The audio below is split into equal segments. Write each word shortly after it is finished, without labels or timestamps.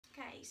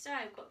Okay, so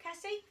I've got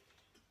Cassie,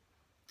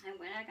 and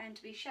we're now going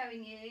to be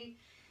showing you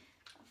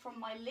from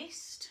my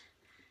list.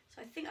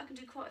 So I think I can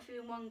do quite a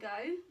few in one go.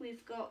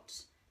 We've got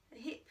a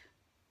hip,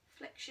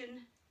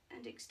 flexion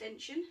and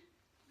extension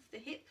of the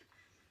hip,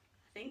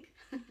 I think.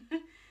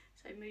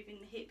 So moving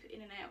the hip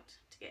in and out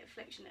to get a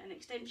flexion and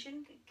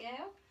extension. Good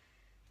girl.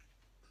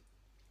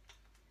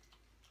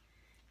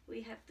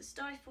 We have the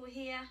stifle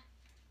here,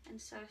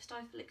 and so a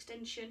stifle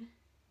extension,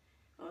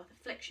 or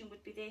the flexion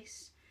would be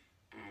this,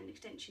 and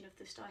extension of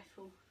the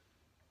stifle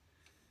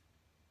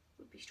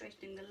would be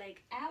straightening the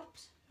leg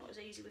out. Not as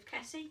easy with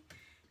Cassie,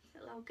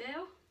 little old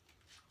girl.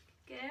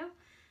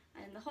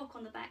 And the hock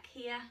on the back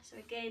here, so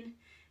again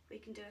we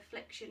can do a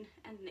flexion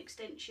and an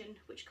extension,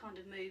 which kind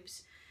of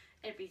moves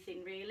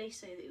everything really.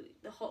 So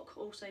the hock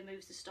also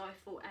moves the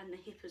stifle and the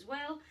hip as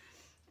well,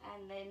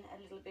 and then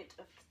a little bit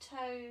of the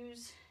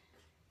toes.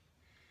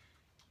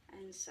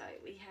 And so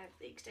we have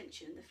the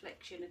extension and the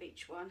flexion of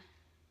each one.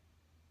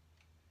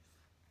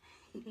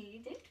 You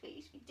do,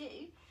 please, we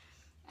do.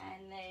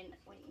 And then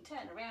we can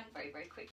turn around very, very quickly